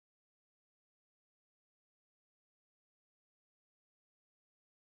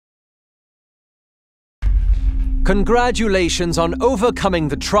Congratulations on overcoming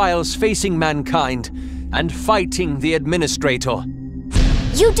the trials facing mankind and fighting the Administrator.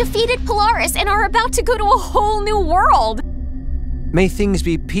 You defeated Polaris and are about to go to a whole new world! May things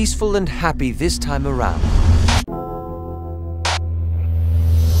be peaceful and happy this time around.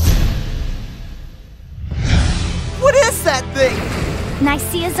 What is that thing?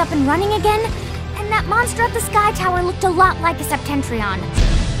 Nicaea's up and running again, and that monster at the Sky Tower looked a lot like a Septentrion.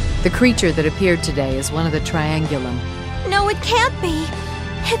 The creature that appeared today is one of the Triangulum. No, it can't be.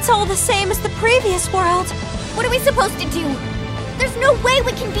 It's all the same as the previous world. What are we supposed to do? There's no way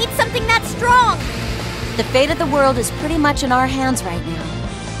we can beat something that strong! The fate of the world is pretty much in our hands right now.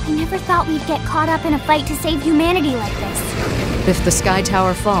 I never thought we'd get caught up in a fight to save humanity like this. If the Sky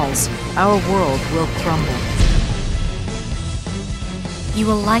Tower falls, our world will crumble. You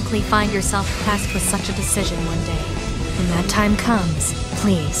will likely find yourself tasked with such a decision one day. When that time comes,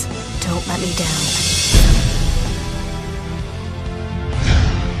 please, don't let me down.